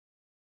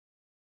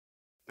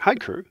Hi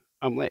crew,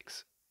 I'm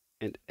Lex,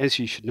 and as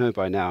you should know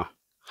by now,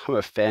 I'm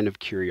a fan of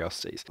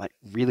curiosities, like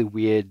really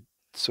weird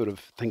sort of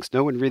things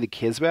no one really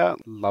cares about.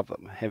 Love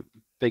them, have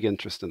big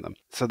interest in them.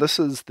 So this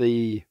is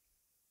the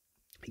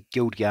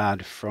guild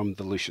guard from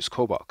the Lucius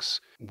core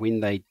box. When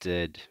they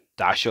did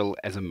Darshil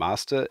as a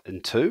master in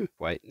 2,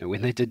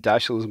 when they did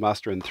Darshil as a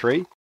master in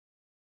 3,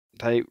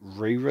 they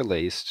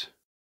re-released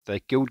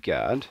the guild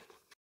guard,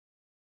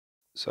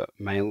 so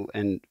male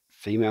and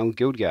female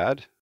guild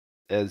guard,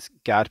 as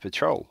guard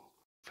patrol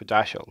for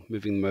Darshil,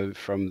 moving them over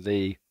from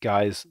the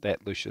guys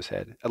that Lucius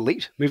had.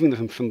 Elite, moving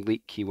them from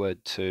elite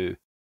keyword to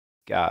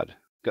guard.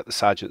 Got the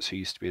sergeants who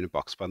used to be in a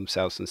box by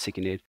themselves in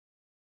second ed.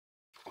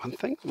 One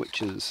thing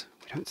which is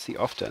we don't see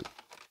often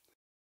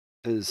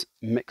is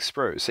mixed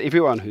sprues. So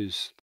everyone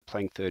who's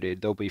playing third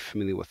ed, they'll be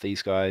familiar with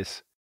these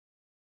guys.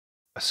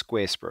 A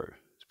square sprue.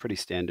 It's pretty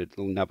standard,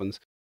 little nubbins.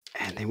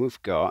 And then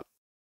we've got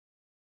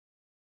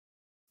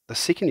the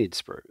second ed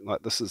sprue.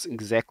 Like this is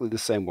exactly the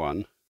same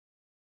one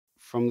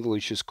from the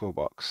Lucius core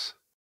box.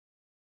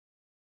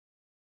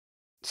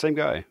 Same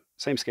guy,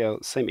 same scale,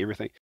 same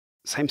everything.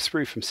 Same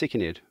sprue from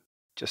second ed,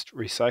 just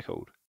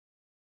recycled.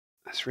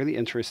 It's really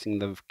interesting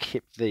they've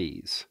kept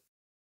these.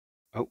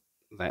 Oh,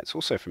 that's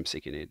also from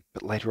second ed,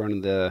 but later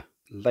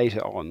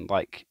on,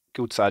 like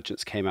guild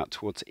sergeants came out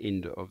towards the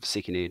end of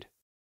second ed.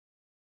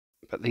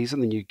 But these are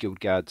the new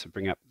guild guard to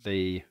bring up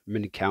the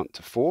min count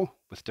to 4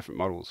 with different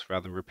models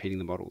rather than repeating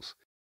the models.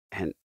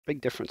 And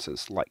big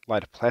differences like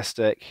lighter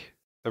plastic,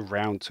 the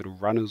round sort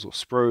of runners or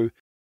sprue.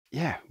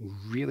 Yeah,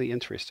 really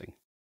interesting.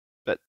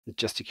 But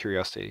just a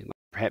curiosity,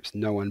 perhaps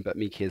no one but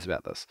me cares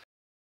about this.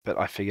 But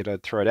I figured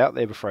I'd throw it out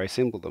there before I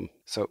assemble them.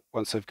 So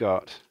once I've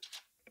got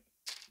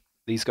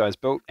these guys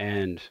built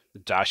and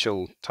the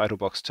Darshil title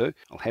box too,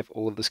 I'll have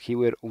all of this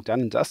keyword all done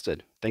and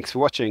dusted. Thanks for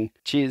watching.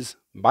 Cheers.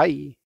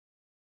 Bye.